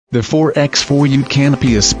The 4x4 Ute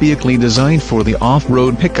canopy is specially designed for the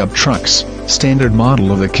off-road pickup trucks. Standard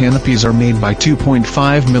model of the canopies are made by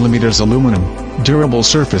 2.5mm aluminum. Durable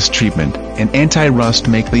surface treatment and anti-rust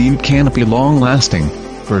make the Ute canopy long-lasting.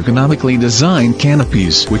 Ergonomically designed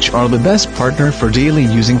canopies, which are the best partner for daily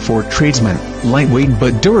using for tradesmen, lightweight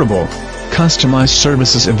but durable. Customized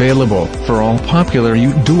services available for all popular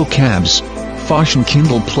Ute dual cabs. Fashion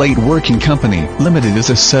Kindle Plate Working Company Limited is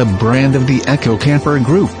a sub-brand of the Ecocampor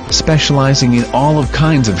Group, specializing in all of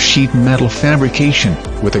kinds of sheet metal fabrication,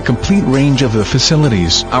 with a complete range of the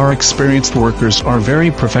facilities. Our experienced workers are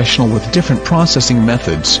very professional with different processing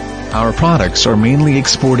methods. Our products are mainly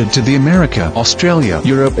exported to the America, Australia,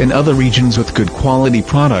 Europe and other regions with good quality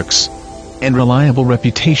products and reliable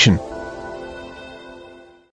reputation.